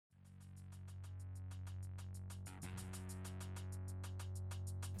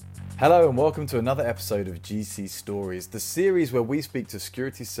Hello and welcome to another episode of GC Stories, the series where we speak to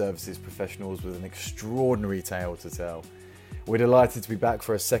security services professionals with an extraordinary tale to tell. We're delighted to be back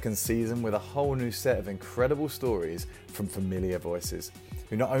for a second season with a whole new set of incredible stories from familiar voices,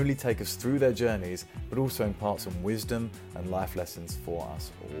 who not only take us through their journeys, but also impart some wisdom and life lessons for us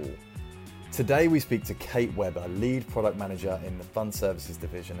all. Today we speak to Kate Webber, lead product manager in the Fund Services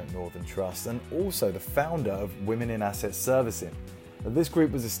division at Northern Trust, and also the founder of Women in Asset Servicing. This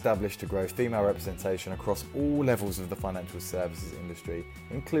group was established to grow female representation across all levels of the financial services industry,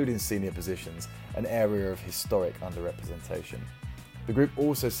 including senior positions, an area of historic underrepresentation. The group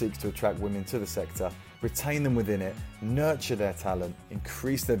also seeks to attract women to the sector, retain them within it, nurture their talent,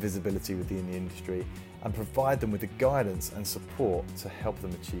 increase their visibility within the industry, and provide them with the guidance and support to help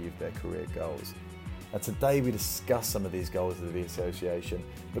them achieve their career goals. Now today we discuss some of these goals of the association,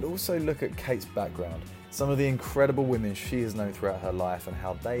 but also look at Kate's background, some of the incredible women she has known throughout her life and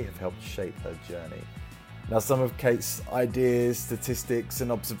how they have helped shape her journey. Now some of Kate's ideas, statistics and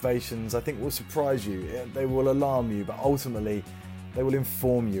observations I think will surprise you, they will alarm you, but ultimately they will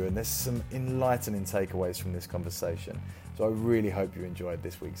inform you, and there's some enlightening takeaways from this conversation. So I really hope you enjoyed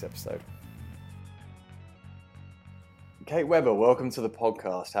this week's episode. Kate Webber, welcome to the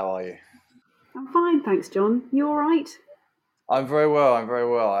podcast. How are you? I'm fine, thanks, John. You all right? I'm very well.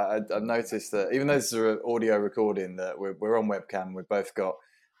 I've noticed that even though this is an audio recording, that we're on webcam. We've both got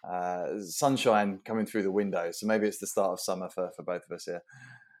sunshine coming through the window. So maybe it's the start of summer for both of us here.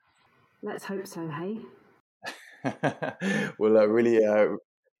 Let's hope so, hey? Well,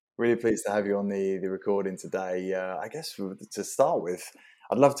 really pleased to have you on the recording today. I guess to start with,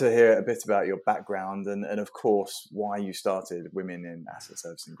 I'd love to hear a bit about your background and of course, why you started Women in Asset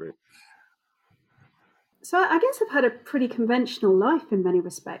Servicing Group. So I guess I've had a pretty conventional life in many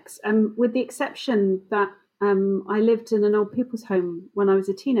respects, with the exception that I lived in an old people's home when I was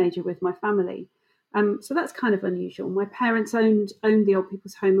a teenager with my family. So that's kind of unusual. My parents owned the old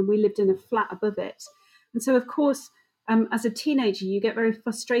people's home and we lived in a flat above it. And so, of course, as a teenager, you get very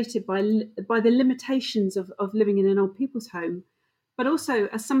frustrated by the limitations of living in an old people's home. But also,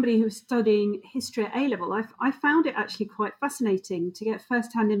 as somebody who was studying history at A-level, I found it actually quite fascinating to get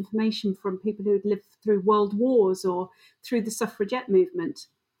first-hand information from people who had lived through world wars or through the suffragette movement.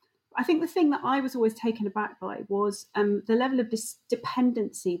 I think the thing that I was always taken aback by was the level of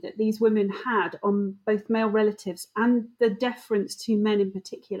dependency that these women had on both male relatives and the deference to men in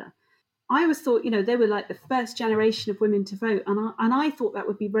particular. I always thought, they were like the first generation of women to vote, and I thought that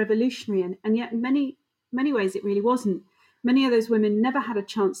would be revolutionary, and yet in many ways it really wasn't. Many of those women never had a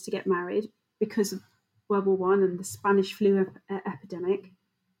chance to get married because of World War I and the Spanish flu epidemic.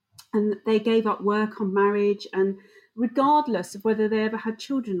 And they gave up work on marriage, and regardless of whether they ever had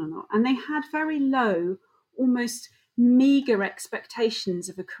children or not. And they had very low, almost meager expectations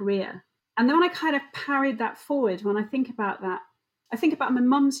of a career. And then when I kind of parried that forward, when I think about that, I think about my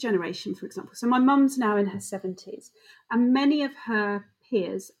mum's generation, for example. So my mum's now in her 70s, and many of her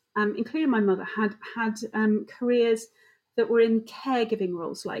peers, including my mother, had careers that were in caregiving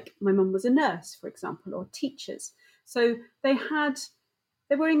roles, like my mum was a nurse, for example, or teachers. So they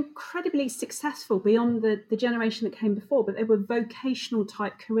were incredibly successful beyond the generation that came before, but they were vocational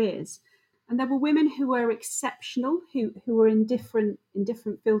type careers. And there were women who were exceptional, who were in different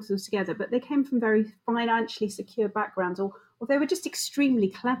fields altogether, but they came from very financially secure backgrounds, or they were just extremely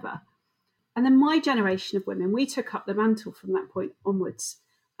clever. And then my generation of women, we took up the mantle from that point onwards.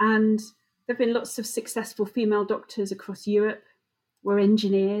 And there have been lots of successful female doctors across Europe. We're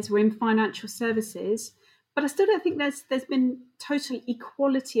engineers, we're in financial services, but I still don't think there's been total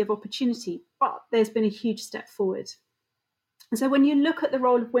equality of opportunity, but there's been a huge step forward. And so when you look at the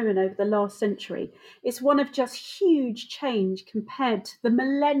role of women over the last century, it's one of just huge change compared to the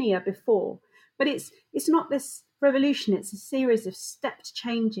millennia before. But it's not this revolution, it's a series of stepped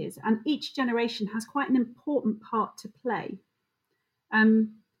changes, and each generation has quite an important part to play.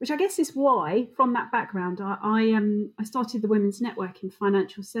 Which I guess is why, from that background, I started the Women's Network in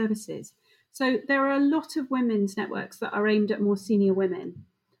Financial Services. So there are a lot of women's networks that are aimed at more senior women,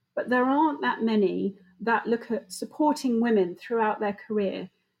 but there aren't that many that look at supporting women throughout their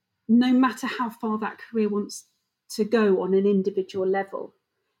career, no matter how far that career wants to go on an individual level.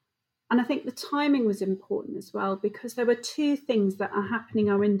 And I think the timing was important as well, because there were two things that are happening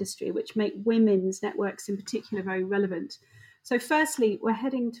in our industry which make women's networks in particular very relevant. So firstly, we're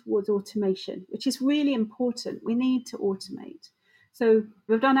heading towards automation, which is really important. We need to automate. So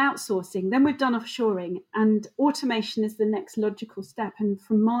we've done outsourcing, then we've done offshoring, and automation is the next logical step. And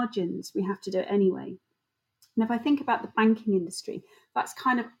from margins, we have to do it anyway. And if I think about the banking industry, that's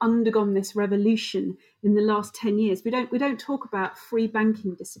kind of undergone this revolution in the last 10 years. We don't talk about free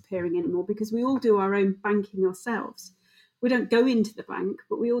banking disappearing anymore because we all do our own banking ourselves. We don't go into the bank,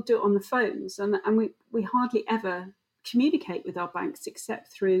 but we all do it on the phones, and we hardly ever communicate with our banks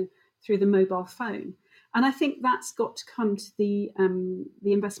except through the mobile phone. And I think that's got to come to the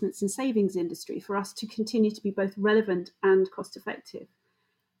investments and savings industry for us to continue to be both relevant and cost effective.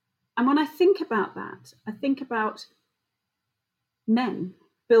 And when I think about that, I think about men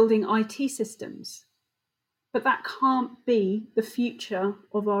building IT systems. But that can't be the future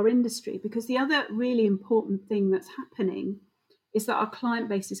of our industry, because the other really important thing that's happening is that our client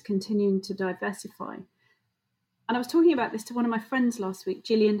base is continuing to diversify. And I was talking about this to one of my friends last week,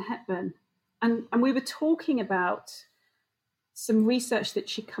 Gillian Hepburn, and we were talking about some research that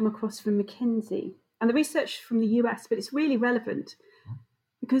she'd come across from McKinsey, and the research from the US, but it's really relevant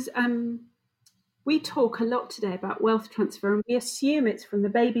because we talk a lot today about wealth transfer, and we assume it's from the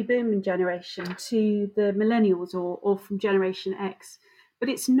baby boom generation to the millennials or from Generation X, but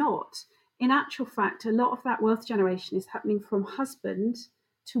it's not. In actual fact, a lot of that wealth generation is happening from husband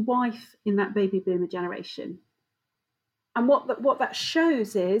to wife in that baby boomer generation. And what that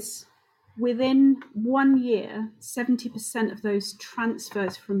shows is within 1 year, 70% of those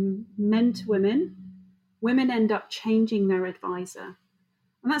transfers from men to women end up changing their advisor.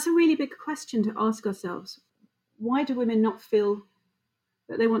 And that's a really big question to ask ourselves. Why do women not feel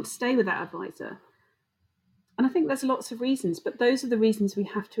that they want to stay with that advisor? And I think there's lots of reasons, but those are the reasons we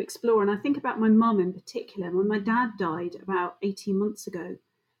have to explore. And I think about my mum in particular. When my dad died about 18 months ago,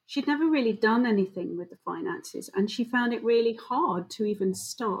 she'd never really done anything with the finances, and she found it really hard to even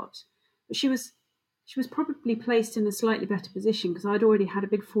start. But she was probably placed in a slightly better position because I'd already had a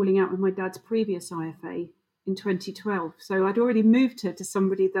big falling out with my dad's previous IFA in 2012. So I'd already moved her to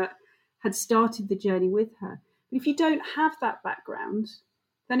somebody that had started the journey with her. But if you don't have that background,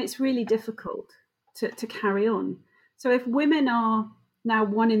 then it's really difficult to carry on. So if women are now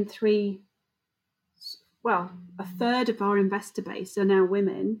 1 in 3, well, a third of our investor base are now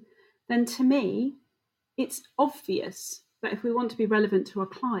women, then to me, it's obvious that if we want to be relevant to our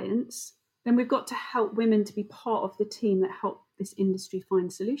clients, then we've got to help women to be part of the team that help this industry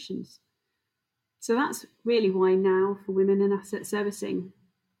find solutions. So that's really why now for women in asset servicing.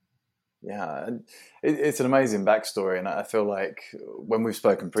 Yeah, it's an amazing backstory, and I feel like when we've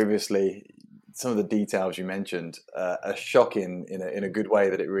spoken previously, some of the details you mentioned are shocking in a good way,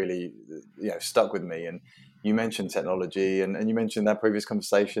 that it really stuck with me. And you mentioned technology, and you mentioned that previous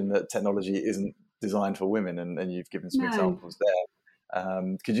conversation that technology isn't designed for women, and you've given some examples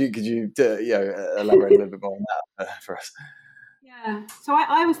there. Could you elaborate a little bit more on that for us? Yeah, so I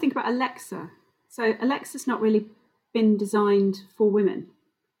always think about Alexa. So Alexa's not really been designed for women.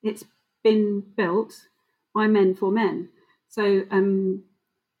 It's been built by men for men. So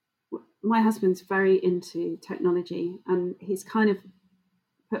my husband's very into technology, and he's kind of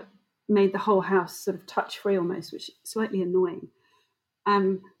made the whole house sort of touch-free almost, which is slightly annoying.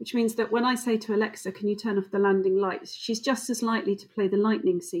 Which means that when I say to Alexa, can you turn off the landing lights, she's just as likely to play the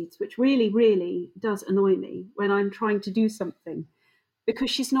lightning seeds, which really, really does annoy me when I'm trying to do something,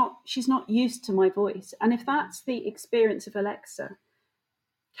 because she's not used to my voice. And if that's the experience of Alexa,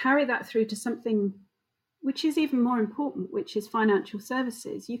 carry that through to something which is even more important, which is financial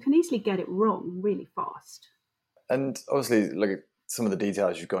services. You can easily get it wrong really fast. And obviously, look at some of the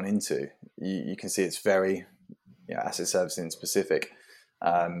details you've gone into. You can see it's very asset servicing specific,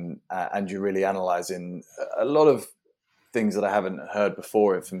 and you're really analysing a lot of things that I haven't heard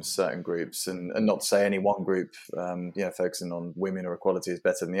before from certain groups, and not to say any one group, focusing on women or equality is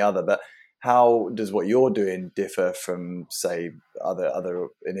better than the other, but how does what you're doing differ from, say, other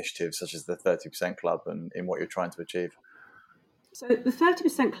initiatives such as the 30% Club and in what you're trying to achieve? So the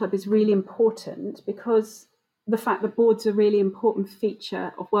 30% Club is really important because the fact that boards are a really important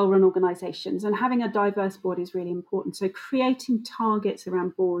feature of well-run organisations, and having a diverse board is really important. So creating targets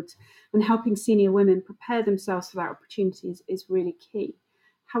around boards and helping senior women prepare themselves for that opportunity is really key.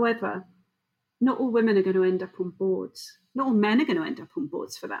 However, not all women are going to end up on boards. Not all men are going to end up on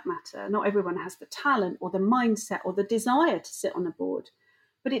boards, for that matter. Not everyone has the talent or the mindset or the desire to sit on a board.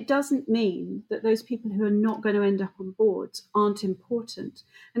 But it doesn't mean that those people who are not going to end up on boards aren't important.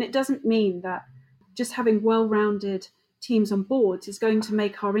 And it doesn't mean that just having well-rounded teams on boards is going to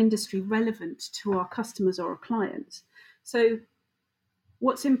make our industry relevant to our customers or our clients. So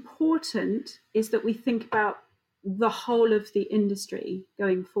what's important is that we think about the whole of the industry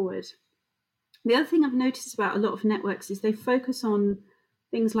going forward. The other thing I've noticed about a lot of networks is they focus on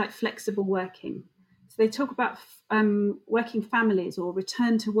things like flexible working. So they talk about working families or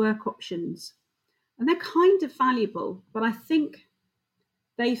return to work options. And they're kind of valuable, but I think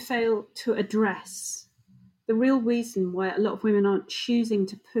they fail to address the real reason why a lot of women aren't choosing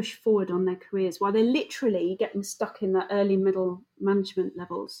to push forward on their careers, why they're literally getting stuck in the early middle management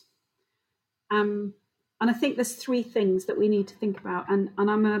levels. And I think there's three things that we need to think about, and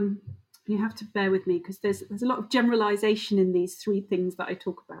I'm you have to bear with me because there's a lot of generalization in these three things that I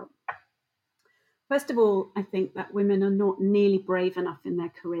talk about. First of all, I think that women are not nearly brave enough in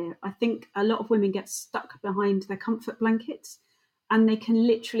their career. I think a lot of women get stuck behind their comfort blankets and they can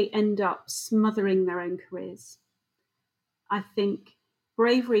literally end up smothering their own careers. I think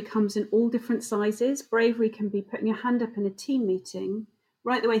bravery comes in all different sizes. Bravery can be putting your hand up in a team meeting,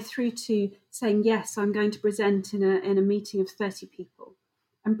 right the way through to saying, yes, I'm going to present in a meeting of 30 people.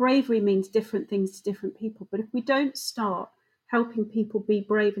 And bravery means different things to different people. But if we don't start helping people be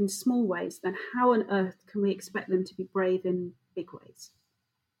brave in small ways, then how on earth can we expect them to be brave in big ways?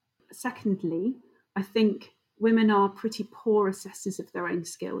 Secondly, I think women are pretty poor assessors of their own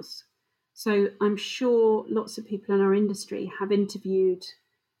skills. So I'm sure lots of people in our industry have interviewed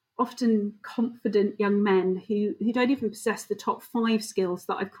often confident young men who don't even possess the top 5 skills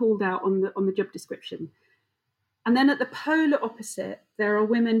that I've called out on the job description. And then at the polar opposite, there are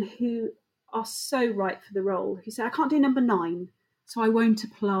women who are so right for the role, who say, I can't do number 9, so I won't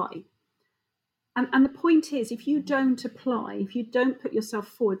apply. And the point is, if you don't apply, if you don't put yourself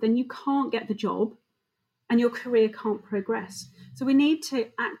forward, then you can't get the job and your career can't progress. So we need to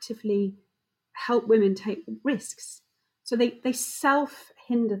actively help women take risks. So they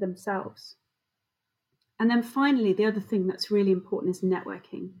self-hinder themselves. And then finally, the other thing that's really important is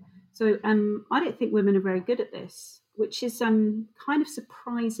networking. So I don't think women are very good at this, which is kind of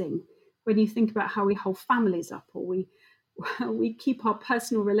surprising when you think about how we hold families up, or we keep our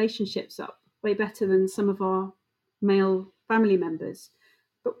personal relationships up way better than some of our male family members.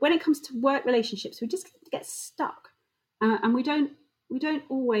 But when it comes to work relationships, we just get stuck, and we don't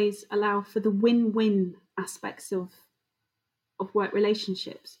always allow for the win-win aspects of work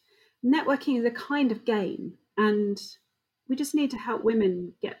relationships. Networking is a kind of game, and we just need to help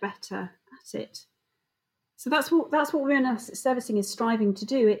women get better at it. So that's what Women Asset Servicing is striving to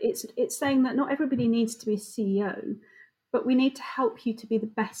do. It's saying that not everybody needs to be a CEO, but we need to help you to be the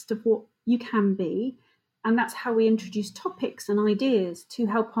best of what you can be. And that's how we introduce topics and ideas to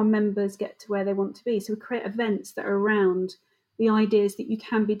help our members get to where they want to be. So we create events that are around the ideas that you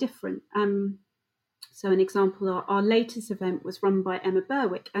can be different. So an example, our latest event was run by Emma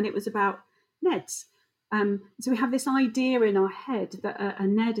Berwick, and it was about NEDs. So we have this idea in our head that a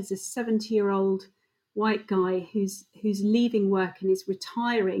NED is a 70-year-old white guy who's leaving work and is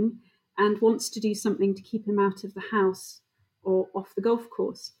retiring and wants to do something to keep him out of the house or off the golf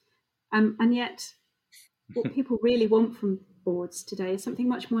course. And yet what people really want from boards today is something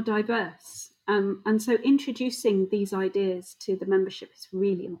much more diverse. And so introducing these ideas to the membership is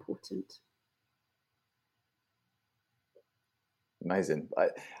really important. Amazing.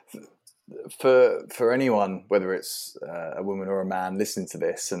 For anyone, whether it's a woman or a man listening to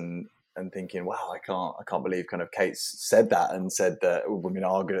this and thinking, wow, I can't believe kind of Kate's said that and said that women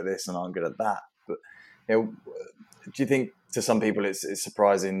are good at this and aren't good at that. But do you think to some people it's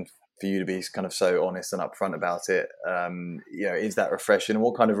surprising for you to be kind of so honest and upfront about it? Is that refreshing? And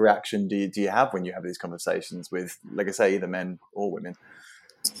what kind of reaction do you have when you have these conversations with, like I say, either men or women?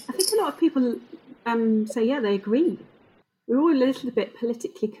 I think a lot of people say, yeah, they agree. We're all a little bit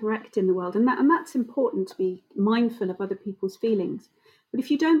politically correct in the world, and that's important, to be mindful of other people's feelings. But if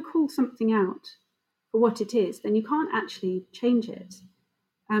you don't call something out for what it is, then you can't actually change it.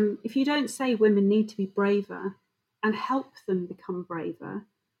 If you don't say women need to be braver and help them become braver,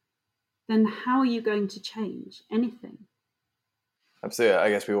 then how are you going to change anything? Absolutely. I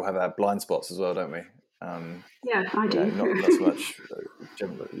guess we all have our blind spots as well, don't we? Yeah, I do. Not so much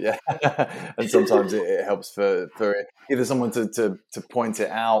generally, yeah. And sometimes it helps for either someone to point it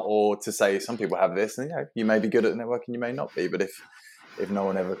out or to say some people have this, and you may be good at networking, you may not be, but if no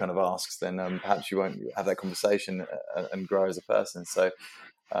one ever kind of asks, then perhaps you won't have that conversation and grow as a person. So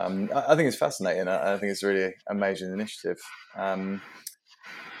I think it's fascinating. I think it's a really amazing initiative.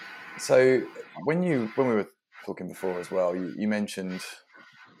 So when we were talking before as well, you mentioned,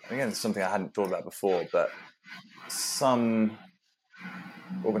 again, it's something I hadn't thought about before, but some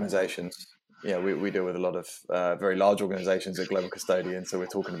organizations, we deal with a lot of very large organizations at Global Custodian, so we're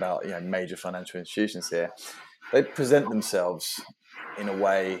talking about major financial institutions here. They present themselves in a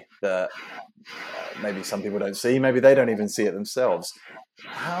way that maybe some people don't see, maybe they don't even see it themselves.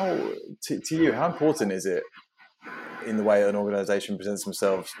 How, to you, how important is it in the way an organization presents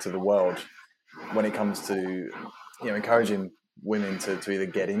themselves to the world when it comes to encouraging women to either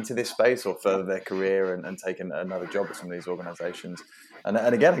get into this space or further their career and take another job at some of these organisations? And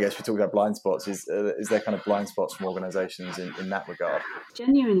again, I guess we talked about blind spots. Is there kind of blind spots from organisations in that regard?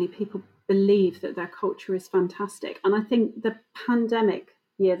 Genuinely, people believe that their culture is fantastic. And I think the pandemic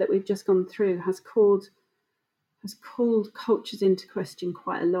year that we've just gone through has called cultures into question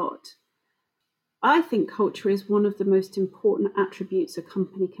quite a lot. I think culture is one of the most important attributes a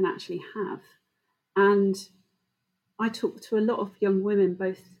company can actually have. And I talk to a lot of young women,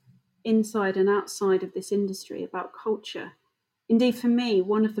 both inside and outside of this industry, about culture. Indeed, for me,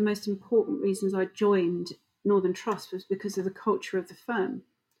 one of the most important reasons I joined Northern Trust was because of the culture of the firm.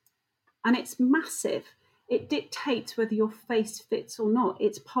 And it's massive. It dictates whether your face fits or not.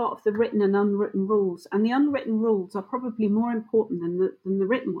 It's part of the written and unwritten rules. And the unwritten rules are probably more important than the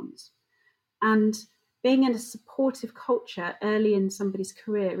written ones. And being in a supportive culture early in somebody's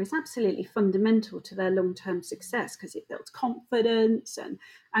career is absolutely fundamental to their long-term success, because it builds confidence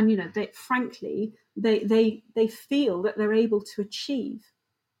and you know, they feel that they're able to achieve.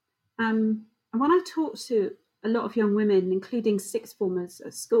 And when I talk to a lot of young women, including sixth formers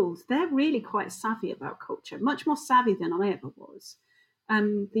at schools, they're really quite savvy about culture, much more savvy than I ever was.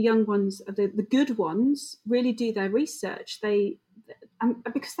 The young ones, the good ones, really do their research.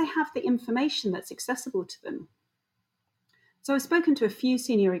 Because they have the information that's accessible to them. So I've spoken to a few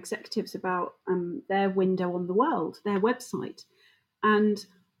senior executives about their window on the world, their website, and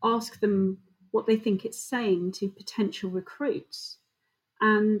ask them what they think it's saying to potential recruits.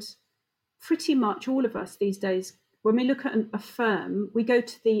 And pretty much all of us these days, when we look at a firm, we go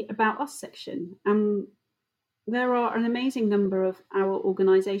to the About Us section, and there are an amazing number of our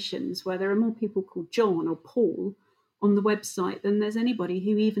organisations where there are more people called John or Paul on the website than there's anybody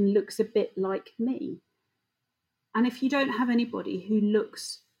who even looks a bit like me. And if you don't have anybody who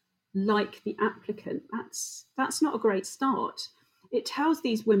looks like the applicant, that's not a great start. It tells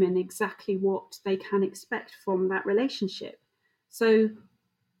these women exactly what they can expect from that relationship. So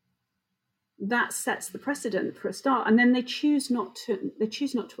that sets the precedent for a start, and then they choose not to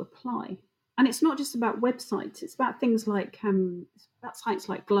apply. And it's not just about websites; it's about things like about sites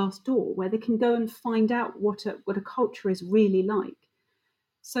like Glassdoor, where they can go and find out what a culture is really like.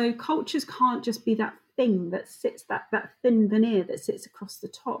 So cultures can't just be that thing that sits, that thin veneer that sits across the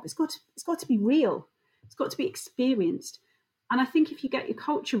top. It's got to be real. It's got to be experienced. And I think if you get your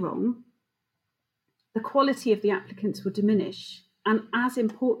culture wrong, the quality of the applicants will diminish. And as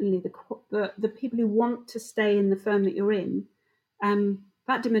importantly, the people who want to stay in the firm that you're in,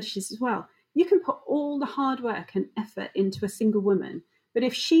 that diminishes as well. You can put all the hard work and effort into a single woman, but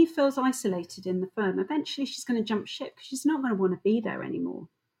if she feels isolated in the firm, eventually she's going to jump ship because she's not going to want to be there anymore.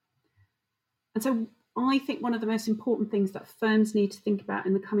 And so I think one of the most important things that firms need to think about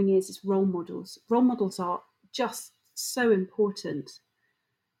in the coming years is role models. Role models are just so important.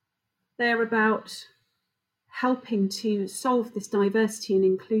 They're about helping to solve this diversity and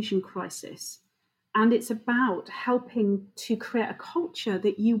inclusion crisis. And it's about helping to create a culture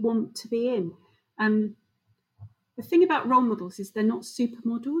that you want to be in. The thing about role models is they're not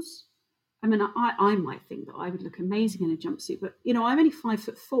supermodels. I mean, I might think that I would look amazing in a jumpsuit, but you know, I'm only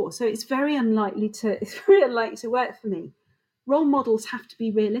 5'4", so it's very unlikely to work for me. Role models have to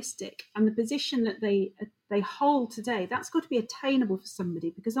be realistic, and the position that they hold today, that's got to be attainable for somebody,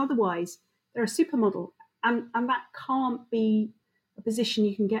 because otherwise they're a supermodel, and that can't be a position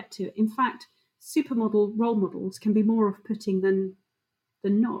you can get to. In fact, supermodel role models can be more off-putting than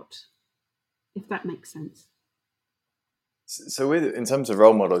not, if that makes sense. So in terms of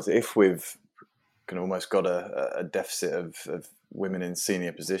role models, if we've kind of almost got a deficit of women in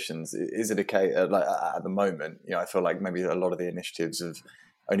senior positions, is it a case, like at the moment, you know, I feel like maybe a lot of the initiatives have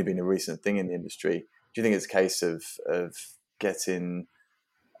only been a recent thing in the industry. Do you think it's a case of getting,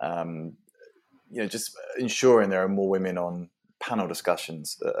 you know, just ensuring there are more women on panel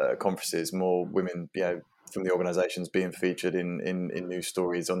discussions, conferences, more women, you know, from the organisations being featured in news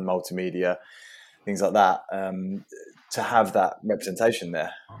stories on multimedia, things like that, to have that representation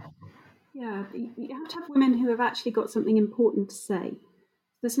there? Yeah, you have to have women who have actually got something important to say.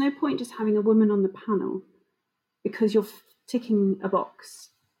 There's no point just having a woman on the panel because you're ticking a box.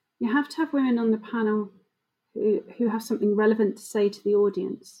 You have to have women on the panel who have something relevant to say to the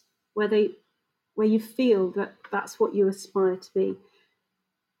audience, where you feel that that's what you aspire to be.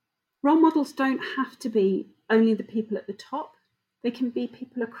 Role models don't have to be only the people at the top. They can be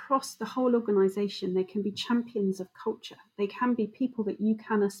people across the whole organisation. They can be champions of culture. They can be people that you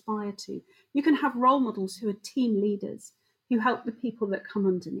can aspire to. You can have role models who are team leaders, who help the people that come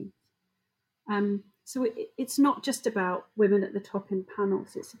underneath. So it's not just about women at the top in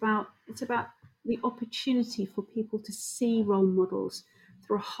panels. It's about the opportunity for people to see role models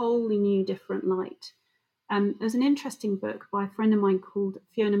through a wholly new, different light. There's an interesting book by a friend of mine called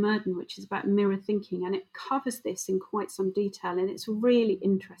Fiona Murden, which is about mirror thinking, and it covers this in quite some detail, and it's really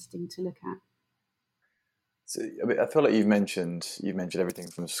interesting to look at. So, I mean, I feel like you've mentioned everything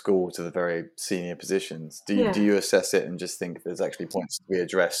from school to the very senior positions. Do you assess it and just think there's actually points to be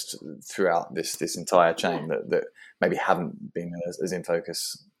addressed throughout this entire chain that maybe haven't been as in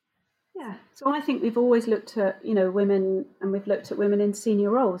focus? Yeah, so I think we've always looked at women, and we've looked at women in senior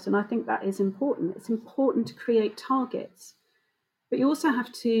roles, and I think that is important. It's important to create targets, but you also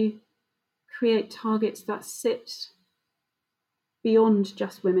have to create targets that sit beyond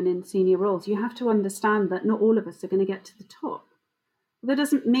just women in senior roles. You have to understand that not all of us are going to get to the top. That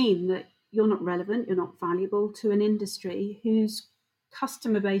doesn't mean that you're not relevant, you're not valuable to an industry whose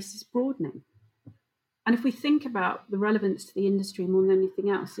customer base is broadening. And if we think about the relevance to the industry more than anything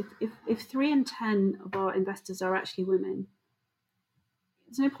else, if 3 in 10 of our investors are actually women,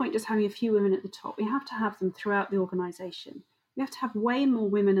 there's no point just having a few women at the top. We have to have them throughout the organisation. We have to have way more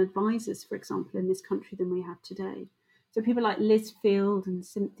women advisors, for example, in this country than we have today. So people like Liz Field and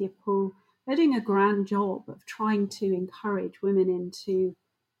Cynthia Poole, they're doing a grand job of trying to encourage women into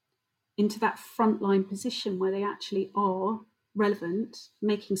that frontline position where they actually are relevant,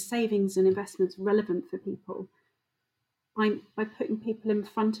 making savings and investments relevant for people by putting people in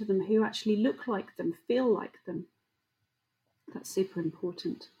front of them who actually look like them, feel like them. That's super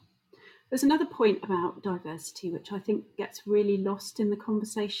important. There's another point about diversity which I think gets really lost in the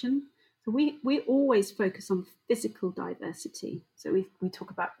conversation. So we always focus on physical diversity. So we talk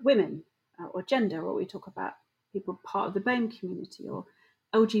about women or gender, or we talk about people part of the BAME community or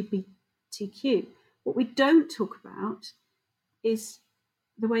LGBTQ. What we don't talk about is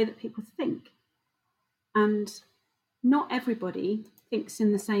the way that people think. And not everybody thinks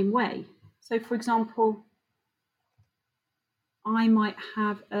in the same way. So, for example, I might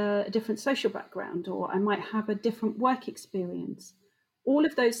have a different social background, or I might have a different work experience. All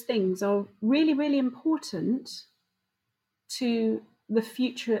of those things are really, really important to the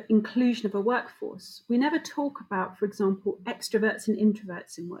future inclusion of a workforce. We never talk about, for example, extroverts and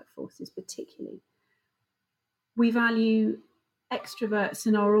introverts in workforces particularly. We value extroverts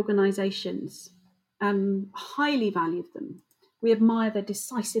in our organisations, highly value them. We admire their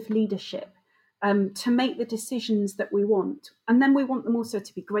decisive leadership to make the decisions that we want. And then we want them also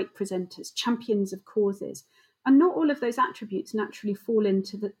to be great presenters, champions of causes. And not all of those attributes naturally fall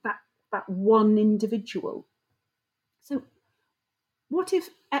into that one individual. So what if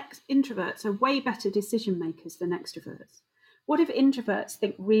introverts are way better decision makers than extroverts? What if introverts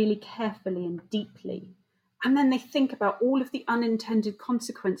think really carefully and deeply, and then they think about all of the unintended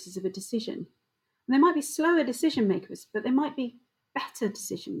consequences of a decision? And they might be slower decision makers, but they might be better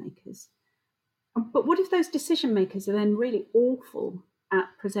decision makers. But what if those decision makers are then really awful at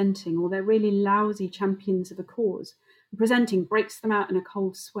presenting, or they're really lousy champions of a cause? Presenting breaks them out in a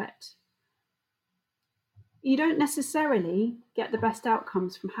cold sweat. You don't necessarily get the best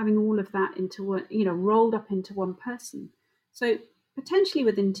outcomes from having all of that into one, rolled up into one person. So potentially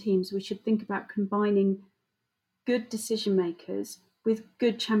within teams, we should think about combining good decision makers with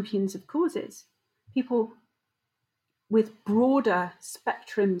good champions of causes, people with broader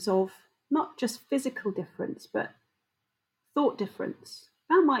spectrums of not just physical difference, but thought difference.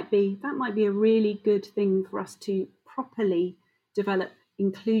 That might be a really good thing for us to properly develop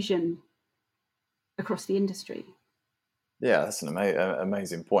inclusion across the industry. Yeah, that's an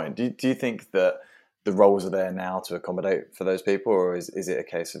amazing point. Do you think that the roles are there now to accommodate for those people, or is it a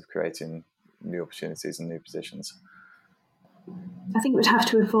case of creating new opportunities and new positions? I think it would have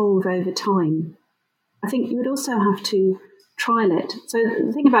to evolve over time. I think you would also have to trial it. So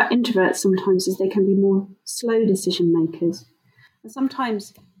the thing about introverts sometimes is they can be more slow decision makers. And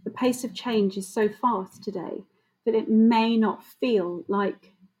sometimes the pace of change is so fast today that it may not feel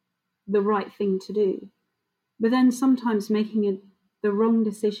like the right thing to do. But then sometimes making the wrong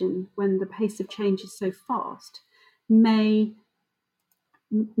decision when the pace of change is so fast may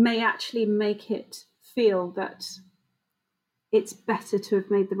actually make it feel that it's better to have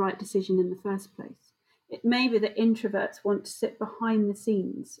made the right decision in the first place. It may be that introverts want to sit behind the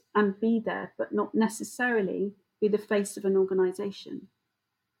scenes and be there, but not necessarily be the face of an organisation.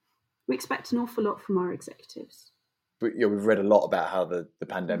 We expect an awful lot from our executives. But, we've read a lot about how the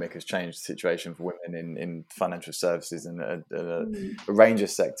pandemic has changed the situation for women in financial services and a range of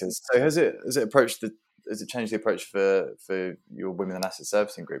sectors. So has it changed the approach for your women and asset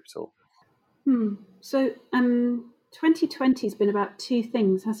servicing group at all? So 2020 has been about two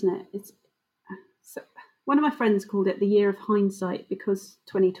things, hasn't it? One of my friends called it the year of hindsight because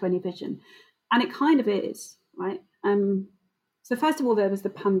 2020 vision. And it kind of is, right? So first of all, there was the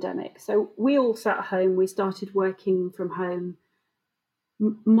pandemic. So we all sat at home. We started working from home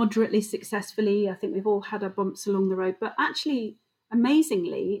moderately successfully. I think we've all had our bumps along the road, but actually,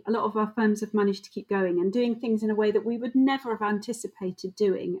 amazingly, a lot of our firms have managed to keep going and doing things in a way that we would never have anticipated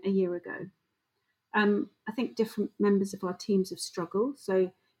doing a year ago. I think different members of our teams have struggled. So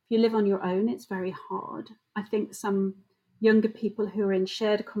if you live on your own, it's very hard. I think some younger people who are in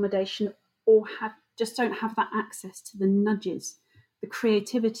shared accommodation or just don't have that access to the nudges, the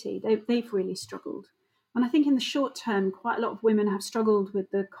creativity, they've really struggled. And I think in the short term, quite a lot of women have struggled with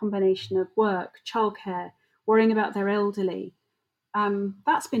the combination of work, childcare, worrying about their elderly.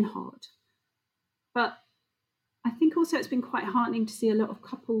 That's been hard. But I think also it's been quite heartening to see a lot of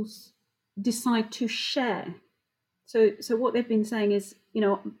couples decide to share. So what they've been saying is,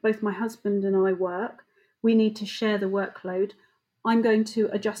 both my husband and I work. We need to share the workload. I'm going to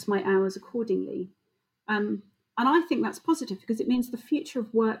adjust my hours accordingly. And I think that's positive because it means the future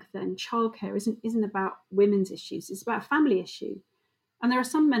of work then, childcare, isn't about women's issues, it's about a family issue. And there are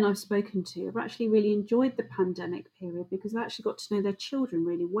some men I've spoken to who have actually really enjoyed the pandemic period because they've actually got to know their children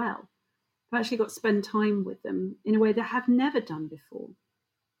really well. They've actually got to spend time with them in a way they have never done before.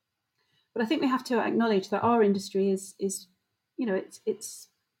 But I think we have to acknowledge that our industry is it's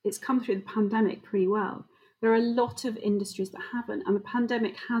come through the pandemic pretty well. There are a lot of industries that haven't, and the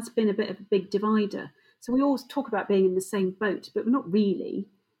pandemic has been a bit of a big divider. So we always talk about being in the same boat, but we're not really.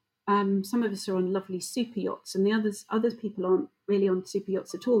 Some of us are on lovely super yachts, and the other people aren't really on super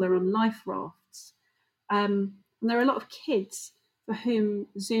yachts at all. They're on life rafts. And there are a lot of kids for whom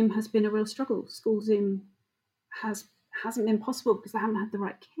Zoom has been a real struggle. School Zoom hasn't been possible because they haven't had the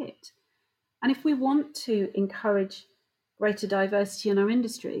right kit. And if we want to encourage greater diversity in our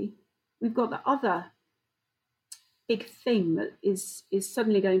industry, we've got the other big thing that is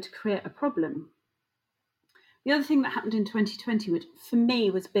suddenly going to create a problem. The other thing that happened in 2020, which for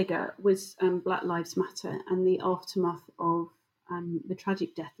me was bigger, was Black Lives Matter and the aftermath of the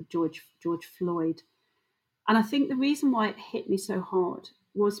tragic death of George Floyd. And I think the reason why it hit me so hard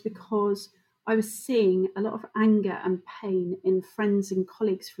was because I was seeing a lot of anger and pain in friends and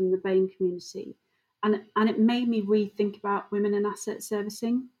colleagues from the BAME community. And it made me rethink about women in asset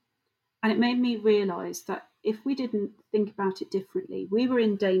servicing. And it made me realise that if we didn't think about it differently, we were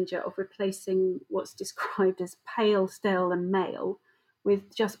in danger of replacing what's described as pale, stale and male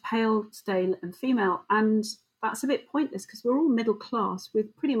with just pale, stale and female. And that's a bit pointless because we're all middle class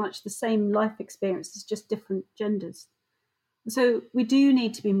with pretty much the same life experiences, just different genders. So we do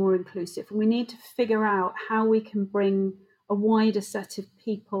need to be more inclusive, and we need to figure out how we can bring a wider set of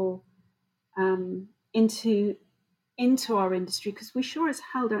people into our industry, because we sure as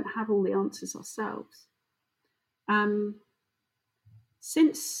hell don't have all the answers ourselves.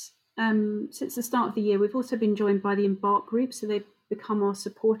 Since the start of the year, we've also been joined by the Embark Group, so they've become our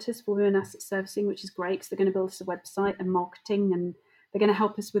supporters for women asset servicing, which is great because they're going to build us a website and marketing, and they're going to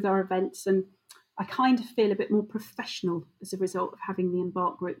help us with our events. And I kind of feel a bit more professional as a result of having the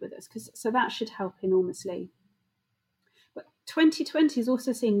Embark Group with us, so that should help enormously. But 2020 has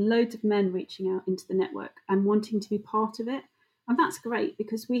also seen loads of men reaching out into the network and wanting to be part of it, and that's great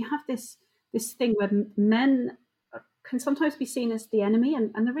because we have this thing where men can sometimes be seen as the enemy,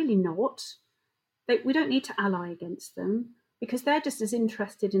 and they're really not. We don't need to ally against them because they're just as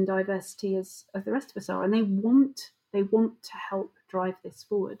interested in diversity as the rest of us are, and they want to help drive this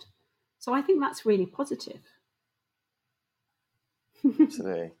forward. So I think that's really positive.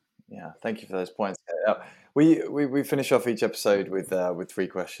 Absolutely. Yeah, thank you for those points. We finish off each episode with 3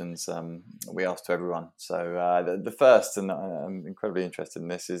 questions we ask to everyone. So the first, and I'm incredibly interested in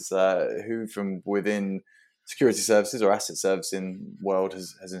this, is who from within security services or asset servicing world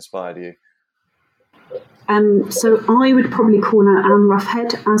has inspired you? So I would probably call out Anne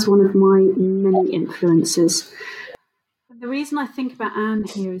Roughhead as one of my many influences. The reason I think about Anne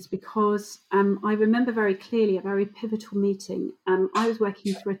here is because I remember very clearly a very pivotal meeting. I was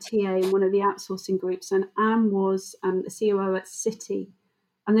working for a TA in one of the outsourcing groups, and Anne was the COO at Citi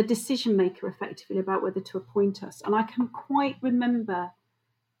and the decision maker effectively about whether to appoint us. And I can quite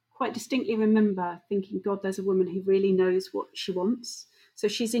distinctly remember thinking, God, there's a woman who really knows what she wants. So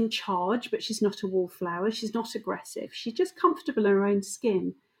she's in charge, but she's not a wallflower. She's not aggressive. She's just comfortable in her own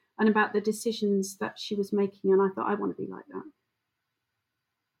skin and about the decisions that she was making. And I thought, I want to be like that.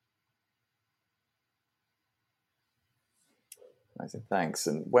 Amazing, thanks.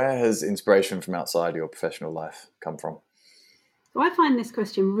 And where has inspiration from outside your professional life come from? So I find this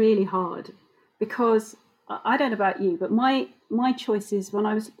question really hard because I don't know about you, but my choices, when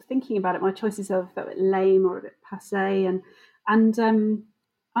I was thinking about it, my choices are a bit lame or a bit passé. And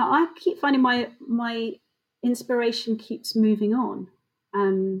I keep finding my inspiration keeps moving on.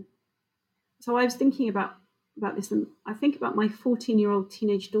 So I was thinking about this, and I think about my 14-year-old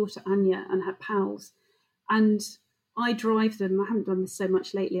teenage daughter Anya and her pals, and I drive them. I haven't done this so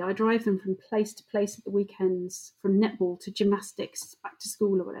much lately. I drive them from place to place at the weekends, from netball to gymnastics, back to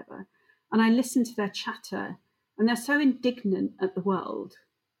school or whatever, and I listen to their chatter, and they're so indignant at the world,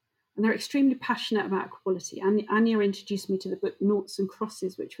 and they're extremely passionate about equality. And Anya introduced me to the book Noughts and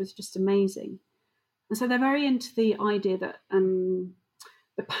Crosses, which was just amazing. And so they're very into the idea that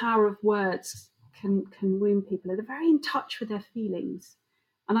the power of words can wound people. They're very in touch with their feelings.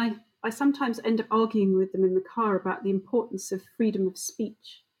 And I sometimes end up arguing with them in the car about the importance of freedom of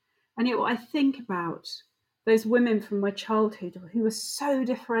speech. And yet what I think about those women from my childhood who were so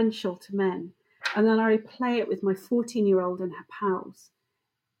differential to men, and then I replay it with my 14-year-old and her pals.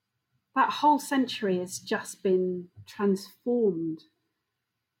 That whole century has just been transformed.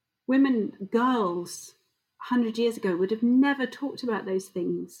 Women, girls, 100 years ago would have never talked about those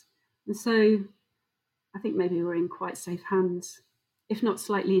things. And so I think maybe we're in quite safe hands, if not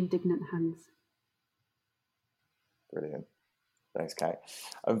slightly indignant hands. Brilliant. Thanks, Kate.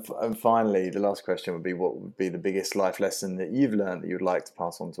 And finally, the last question would be, what would be the biggest life lesson that you've learned that you'd like to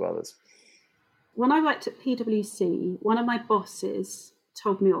pass on to others? When I worked at PwC, one of my bosses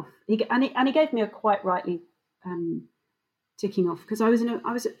told me off. He gave me a quite rightly ticking off, because I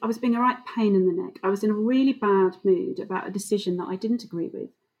was being a right pain in the neck. I was in a really bad mood about a decision that I didn't agree with.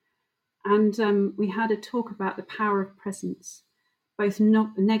 And we had a talk about the power of presence, both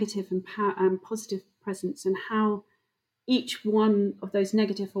negative and positive presence, and how each one of those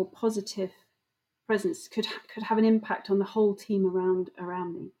negative or positive presence could have an impact on the whole team around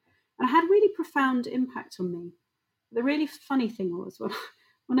me. And it had a really profound impact on me. The really funny thing was,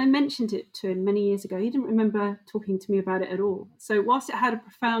 when I mentioned it to him many years ago, he didn't remember talking to me about it at all. So whilst it had a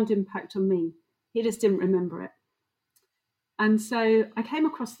profound impact on me, he just didn't remember it. And so I came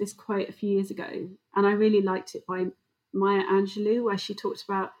across this quote a few years ago, and I really liked it, by Maya Angelou, where she talked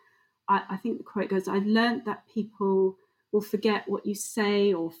about, I think the quote goes, "I've learned that people will forget what you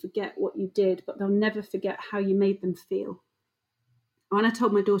say or forget what you did, but they'll never forget how you made them feel." When I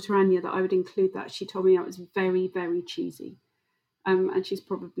told my daughter Anya that I would include that, she told me I was very, very cheesy. And she's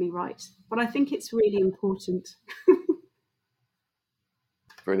probably right. But I think it's really important.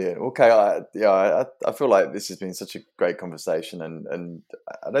 Brilliant. Okay, I feel like this has been such a great conversation, and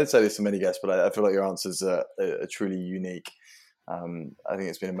I don't say this to many guests, but I feel like your answers are truly unique. I think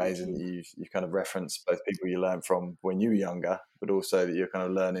it's been amazing that you've kind of referenced both people you learned from when you were younger, but also that you're kind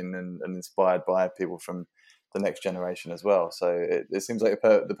of learning and inspired by people from the next generation as well. So it seems like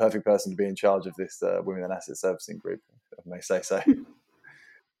the perfect person to be in charge of this Women in Asset Servicing group, if I may say so.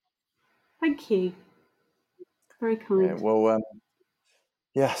 Thank you. Very kind. Yeah, well,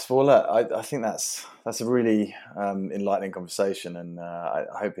 yes, well, look, I think that's a really enlightening conversation, and I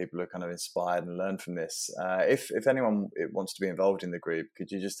hope people are kind of inspired and learn from this. If anyone wants to be involved in the group,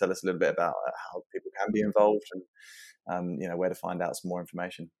 could you just tell us a little bit about how people can be involved, and where to find out some more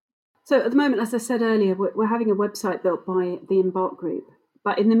information? So at the moment, as I said earlier, we're having a website built by the Embark Group.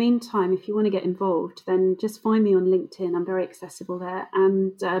 But in the meantime, if you want to get involved, then just find me on LinkedIn. I'm very accessible there.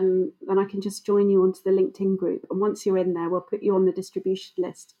 And then I can just join you onto the LinkedIn group. And once you're in there, we'll put you on the distribution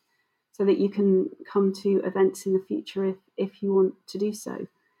list so that you can come to events in the future if you want to do so.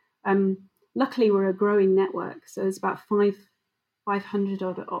 Luckily, we're a growing network. So there's about 500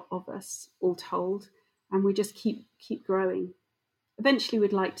 of us all told. And we just keep growing. Eventually,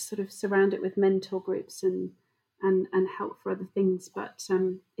 we'd like to sort of surround it with mentor groups and help for other things. But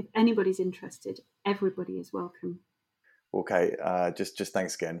if anybody's interested, everybody is welcome. Okay, just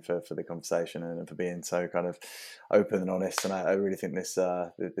thanks again for the conversation and for being so kind of open and honest. And I really think this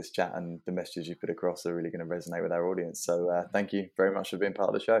chat and the messages you put across are really going to resonate with our audience. So thank you very much for being part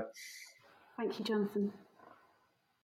of the show. Thank you, Jonathan.